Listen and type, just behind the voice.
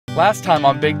Last time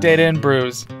on Big Data and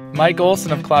Brews, Mike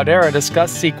Olson of Cloudera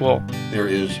discussed SQL. There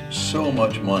is so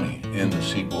much money in the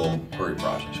SQL query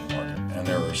processing market, and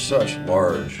there are such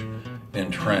large,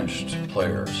 entrenched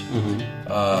players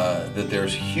that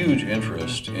there's huge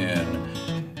interest in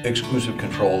exclusive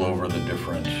control over the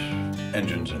different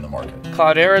engines in the market.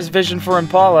 Cloudera's vision for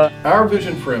Impala. Our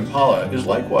vision for Impala is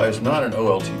likewise not an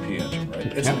OLTP engine,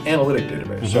 right? It's an analytic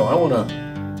database. So I want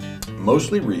to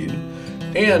mostly read,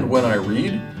 and when I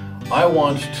read, I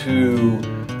want to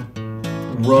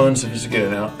run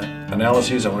sophisticated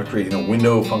analyses. I want to create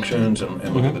window functions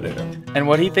and look at the data. And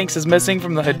what he thinks is missing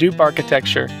from the Hadoop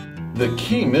architecture. The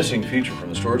key missing feature from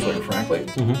the storage layer, frankly,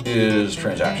 is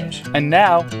transactions. And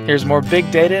now, here's more Big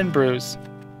Data and Brews.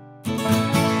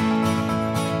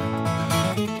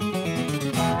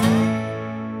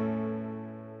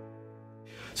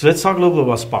 So let's talk a little bit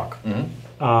about Spark.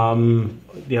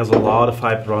 There's a lot of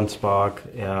hype around Spark.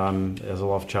 There's a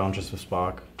lot of challenges with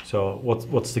Spark. So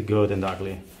what's the good and the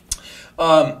ugly?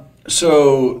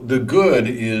 So the good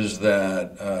is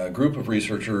that a group of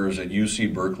researchers at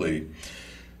UC Berkeley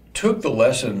took the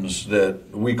lessons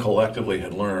that we collectively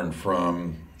had learned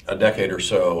from a decade or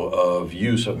so of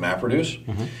use of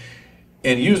MapReduce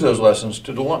and used those lessons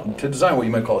to design what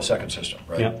you might call a second system,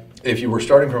 right? Yeah. If you were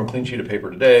starting from a clean sheet of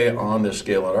paper today on this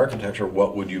scale-out architecture,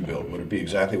 what would you build? Would it be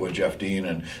exactly what Jeff Dean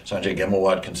and Sanjay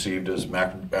Gemawat conceived as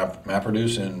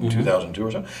MapReduce in 2002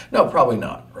 or so? No, probably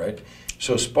not, right?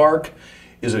 So Spark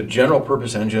is a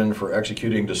general-purpose engine for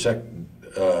executing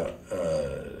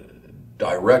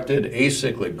directed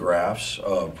acyclic graphs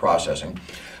of processing.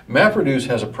 MapReduce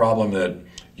has a problem that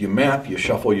you map, you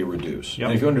shuffle, you reduce. Yep.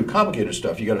 And if you want to do complicated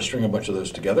stuff, you got to string a bunch of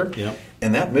those together. Yep.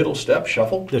 And that middle step,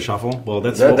 shuffle. The shuffle. Well,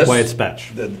 that's why it's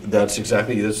batch. That's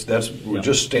exactly. We'll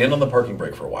just stand on the parking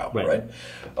brake for a while, right?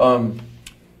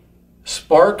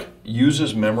 Spark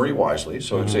uses memory wisely,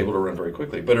 so it's able to run very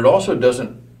quickly. But it also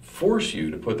doesn't force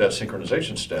you to put that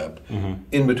synchronization step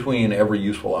in between every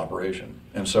useful operation,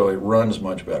 and so it runs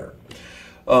much better.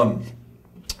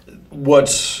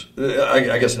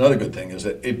 I guess another good thing is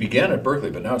that it began at Berkeley,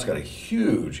 but now it's got a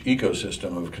huge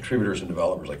ecosystem of contributors and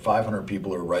developers. Like 500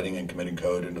 people are writing and committing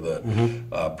code into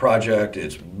the project.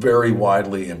 It's very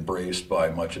widely embraced by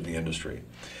much of the industry.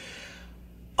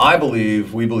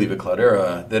 We believe at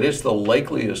Cloudera, that it's the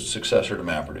likeliest successor to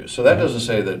MapReduce. So that doesn't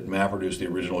say that MapReduce, the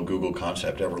original Google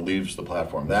concept, ever leaves the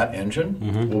platform. That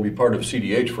engine will be part of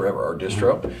CDH forever, our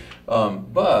distro.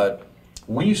 But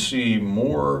we see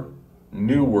more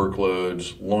new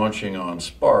workloads launching on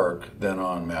Spark than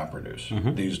on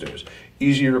MapReduce these days.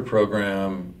 Easier to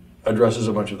program, addresses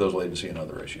a bunch of those latency and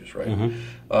other issues, right?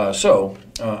 So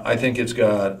I think it's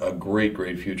got a great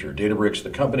future. Databricks, the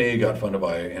company, got funded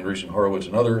by Andreessen Horowitz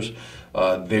and others.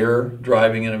 They're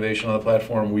driving innovation on the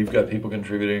platform. We've got people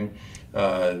contributing.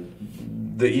 The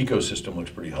ecosystem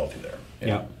looks pretty healthy there.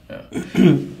 Yeah.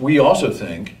 We also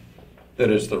think that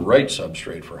it's the right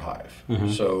substrate for Hive.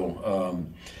 So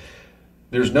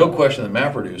there's no question that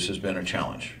MapReduce has been a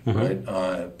challenge,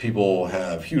 right? People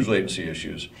have huge latency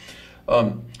issues.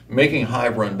 Making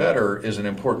Hive run better is an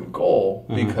important goal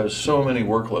because so many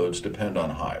workloads depend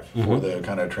on Hive for the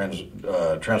kind of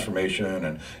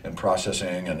transformation and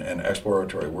processing and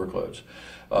exploratory workloads.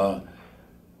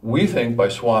 We think by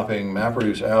swapping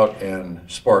MapReduce out and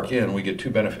Spark in, we get two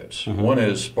benefits. One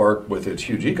is Spark, with its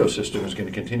huge ecosystem, is going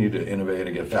to continue to innovate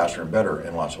and get faster and better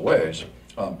in lots of ways.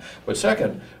 But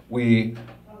second, we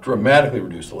dramatically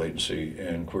reduce the latency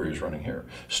in queries running here.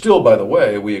 Still, by the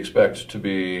way, we expect to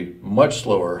be much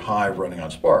slower Hive running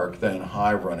on Spark than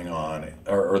Hive running on,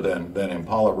 or than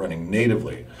Impala running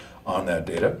natively on that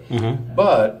data.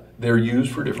 But they're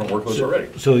used for different workloads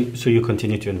already. So you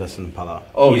continue to invest in Impala?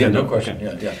 Oh yeah, no question.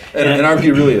 Yeah. And our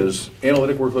view really is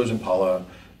analytic workloads in Impala.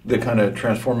 The kind of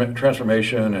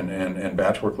transformation and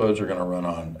batch workloads are going to run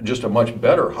on just a much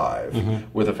better Hive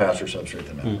with a faster substrate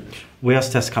than MapReduce. Where's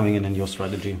Tez coming in your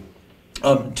strategy?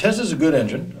 Tez is a good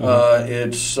engine.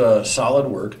 It's solid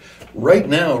work. Right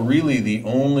now, really the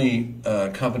only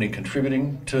company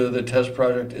contributing to the Tez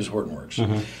project is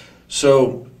Hortonworks.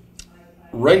 So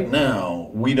right now,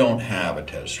 we don't have a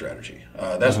Tez strategy.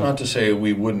 That's not to say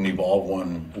we wouldn't evolve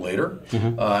one later,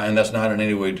 and that's not in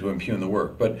any way to impugn the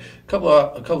work. But a couple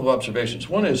of observations.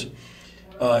 One is,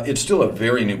 it's still a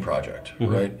very new project,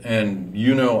 right? And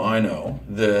I know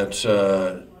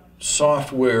that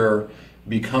software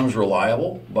becomes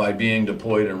reliable by being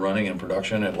deployed and running in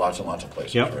production at lots and lots of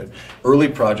places, right? Early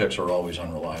projects are always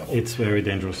unreliable. It's very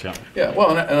dangerous, yeah. Yeah,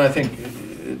 well, and I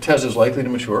think Tez is likely to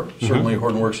mature. Certainly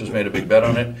Hortonworks has made a big bet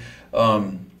on it.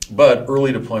 But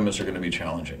early deployments are going to be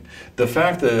challenging. The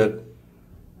fact that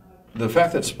the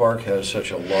fact that Spark has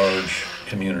such a large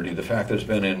community, the fact that it's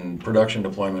been in production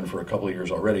deployment for a couple of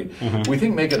years already, we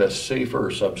think make it a safer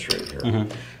substrate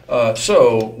here.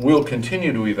 So we'll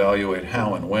continue to evaluate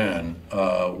how and when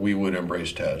we would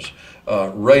embrace Tez.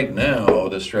 Right now,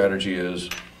 the strategy is,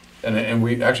 and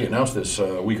we actually announced this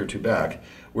a week or two back,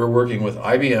 we're working with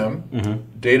IBM,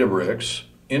 Databricks,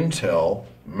 Intel,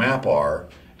 MapR,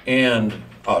 and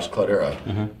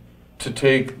Cloudera to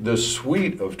take the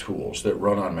suite of tools that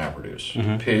run on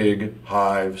MapReduce, Pig,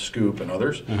 Hive, Scoop, and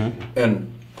others,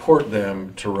 and port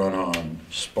them to run on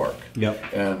Spark.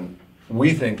 And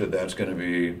we think that that's going to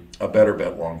be a better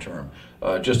bet long term.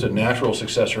 Just a natural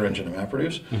successor engine to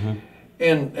MapReduce,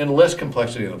 and less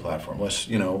complexity in the platform,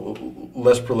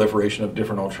 less proliferation of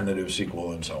different alternative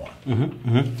SQL and so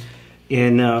on.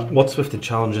 And what's with the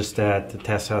challenges that the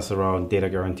Tez has around data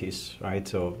guarantees, right?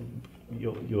 So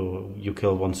you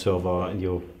kill one server and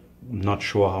you're not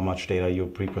sure how much data you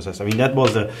pre-process. I mean, that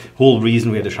was the whole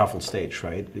reason we had a shuffle stage,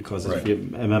 right? Because if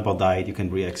a member died, you can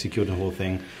re-execute the whole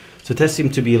thing. So Tez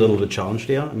seemed to be a little bit challenged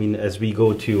there. I mean, as we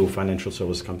go to financial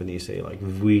service companies, they like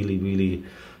really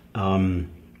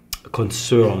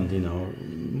concerned,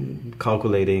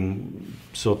 calculating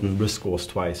certain risk scores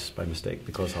twice by mistake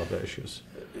because of hardware issues.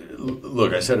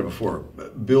 Look, I said it before,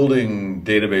 building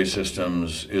database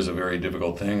systems is a very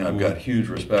difficult thing. I've got huge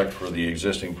respect for the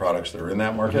existing products that are in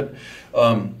that market.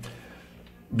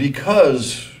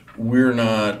 Because we're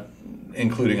not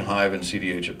including Hive and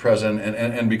CDH at present,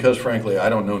 and because, frankly, I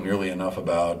don't know nearly enough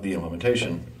about the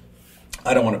implementation,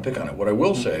 I don't want to pick on it. What I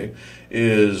will say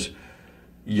is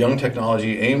young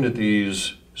technology aimed at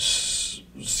these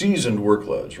seasoned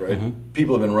workloads, right?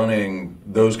 People have been running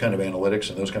those kind of analytics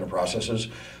and those kind of processes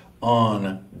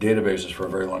on databases for a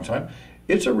very long time.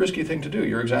 It's a risky thing to do.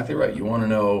 You're exactly right. You want to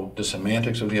know the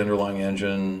semantics of the underlying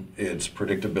engine, its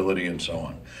predictability, and so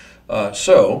on.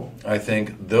 So I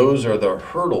think those are the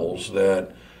hurdles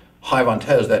that Hive on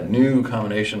Tez, that new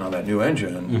combination on that new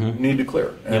engine, need to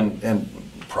clear. And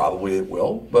probably it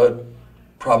will, but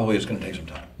probably it's going to take some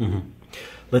time.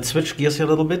 Let's switch gears here a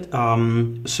little bit.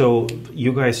 So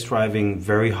you guys driving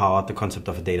very hard the concept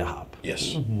of a data hub.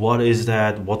 Yes. What is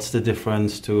that? What's the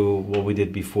difference to what we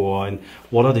did before? And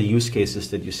what are the use cases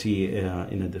that you see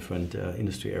in the different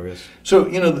industry areas? So,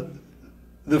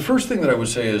 the first thing that I would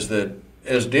say is that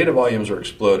as data volumes are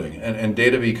exploding and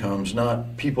data becomes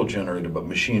not people generated but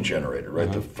machine generated,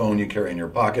 right? The phone you carry in your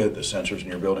pocket, the sensors in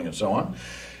your building, and so on,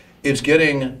 it's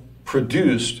getting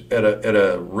produced at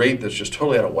a rate that's just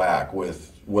totally out of whack with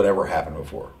whatever happened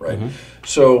before, right?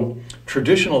 So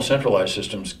traditional centralized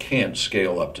systems can't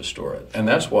scale up to store it. And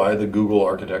that's why the Google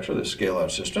architecture, the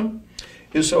scale-out system,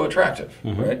 is so attractive,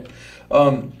 right?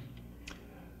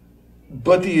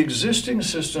 But the existing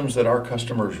systems that our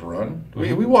customers run,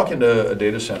 we walk into a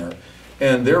data center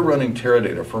and they're running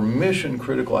Teradata for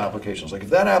mission-critical applications. Like if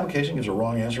that application gives a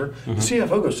wrong answer, the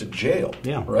CFO goes to jail,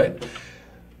 right?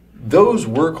 Those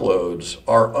workloads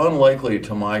are unlikely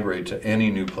to migrate to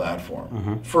any new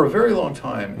platform for a very long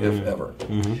time, if ever.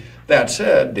 That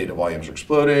said, data volumes are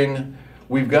exploding.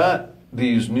 We've got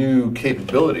these new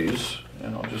capabilities,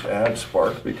 and I'll just add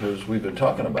Spark because we've been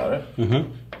talking about it,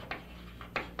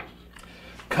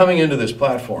 coming into this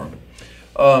platform.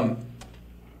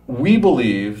 We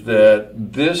believe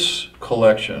that this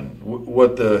collection,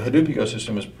 what the Hadoop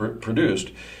ecosystem has produced,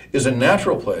 is a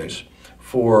natural place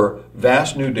for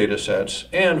vast new data sets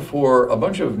and for a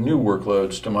bunch of new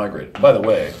workloads to migrate. By the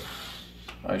way,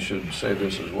 I should say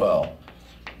this as well.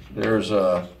 There's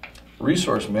a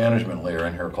resource management layer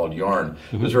in here called Yarn.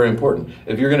 It's very important.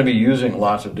 If you're going to be using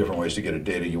lots of different ways to get at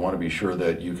data, you want to be sure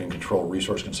that you can control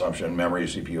resource consumption, memory,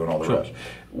 CPU, and all the rest.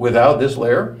 Without this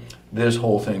layer, this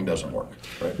whole thing doesn't work.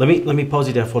 Right? Let me pause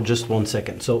you there for just 1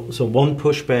 second. So one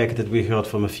pushback that we heard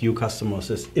from a few customers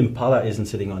is Impala isn't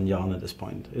sitting on Yarn at this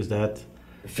point. Is that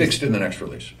fixed in the next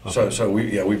release? So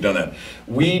we've done that.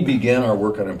 We began our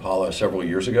work on Impala several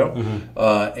years ago,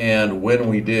 and when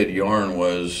we did, Yarn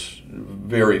was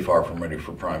very far from ready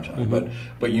for prime time.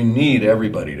 But you need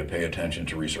everybody to pay attention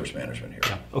to resource management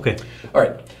here. Okay. All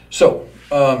right. So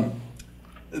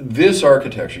this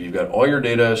architecture, you've got all your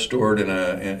data stored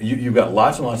you've got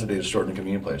lots and lots of data stored in a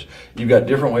convenient place. You've got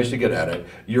different ways to get at it.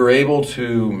 You're able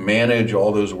to manage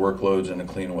all those workloads in a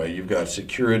clean way. You've got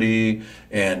security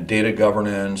and data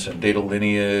governance and data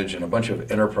lineage and a bunch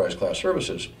of enterprise class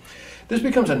services. This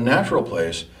becomes a natural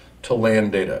place to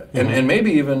land data and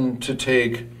maybe even to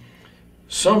take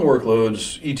some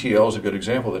workloads, ETL is a good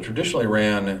example, that traditionally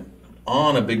ran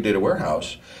on a big data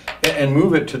warehouse and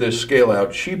move it to this scale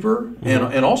out cheaper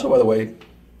and also, by the way,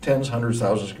 tens, hundreds,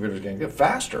 thousands of computers can get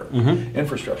faster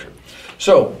infrastructure.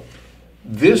 So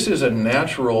this is a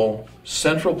natural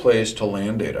central place to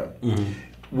land data.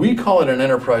 We call it an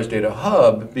enterprise data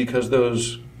hub because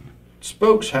those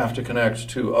spokes have to connect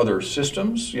to other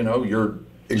systems, your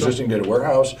existing data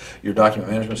warehouse, your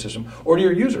document management system, or to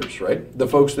your users, right? The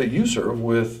folks that you serve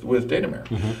with Datamere.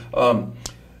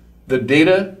 The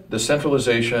data, the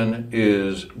centralization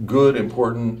is good,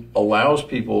 important, allows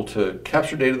people to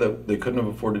capture data that they couldn't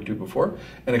have afforded to before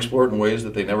and explore it in ways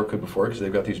that they never could before because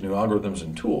they've got these new algorithms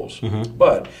and tools.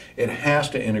 But it has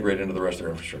to integrate into the rest of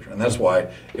their infrastructure. And that's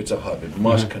why it's a hub. It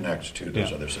must connect to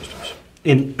those other systems.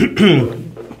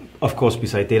 Of course,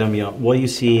 beside Datamere, what are you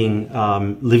seeing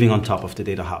living on top of the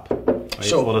data hub? Right?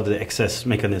 So, what are the access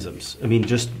mechanisms? I mean,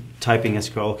 just typing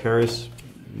SQL queries,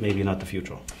 maybe not the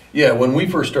future. Yeah, when we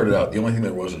first started out, the only thing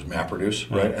there was MapReduce,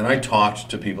 right? And I talked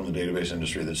to people in the database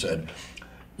industry that said,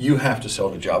 you have to sell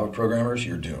to Java programmers,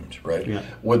 you're doomed, right? Yeah.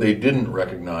 What they didn't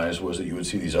recognize was that you would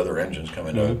see these other engines come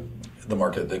into the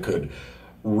market that could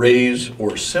raise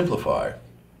or simplify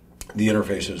the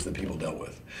interfaces that people dealt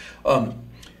with.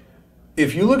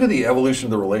 If you look at the evolution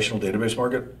of the relational database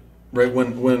market, right,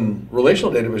 when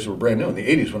relational databases were brand new in the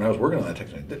 80s when I was working on that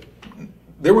technology,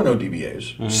 there were no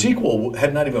DBAs. SQL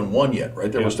had not even won yet,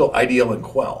 right? There was still IDL and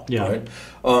Quell, right?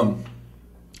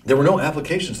 There were no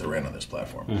applications that ran on this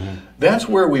platform. That's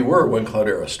where we were when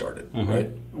Cloudera started, right?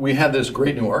 We had this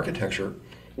great new architecture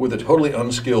with a totally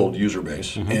unskilled user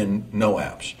base and no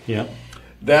apps.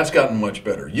 That's gotten much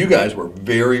better. You guys were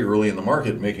very early in the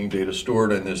market making data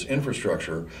stored in this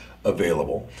infrastructure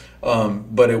available,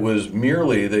 but it was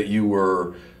merely that you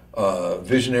were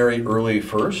visionary early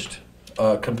first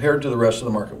compared to the rest of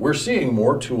the market. We're seeing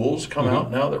more tools come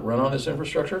out now that run on this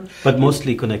infrastructure. But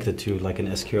mostly connected to like an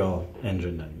SQL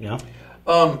engine then, yeah?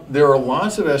 There are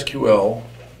lots of SQL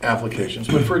applications,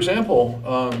 but for example,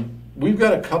 we've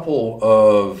got a couple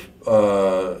of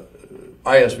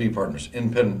ISV partners,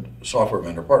 independent software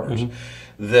vendor partners,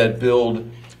 that build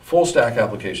full stack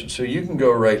applications. So you can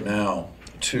go right now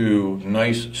to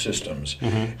nice systems,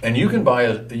 and you can buy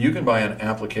an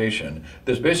application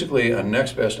that's basically a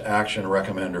next best action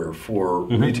recommender for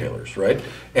retailers, right?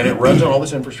 And it runs on all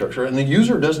this infrastructure, and the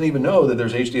user doesn't even know that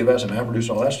there's HDFS and MapReduce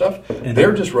and all that stuff. And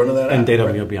they're just running that and app. And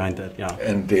Datamere behind that, yeah.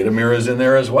 And Datamere is in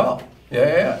there as well.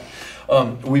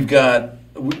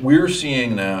 We're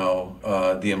seeing now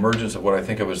the emergence of what I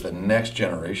think of as the next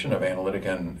generation of analytic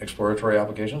and exploratory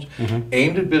applications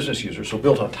aimed at business users, so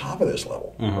built on top of this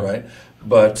level, right?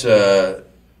 But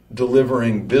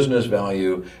delivering business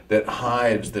value that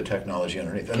hides the technology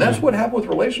underneath. And that's what happened with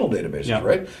relational databases,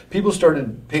 right? People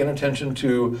started paying attention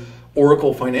to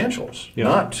Oracle financials,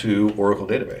 not to Oracle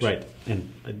database. Right, and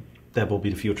that will be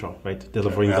the future, right?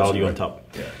 Delivering value on top.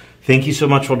 Yeah. Thank you so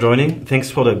much for joining.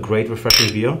 Thanks for the great,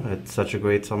 refreshing beer. It's such a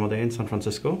great summer day in San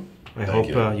Francisco. I hope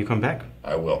you come back.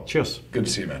 I will. Cheers. Good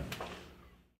to see you, man.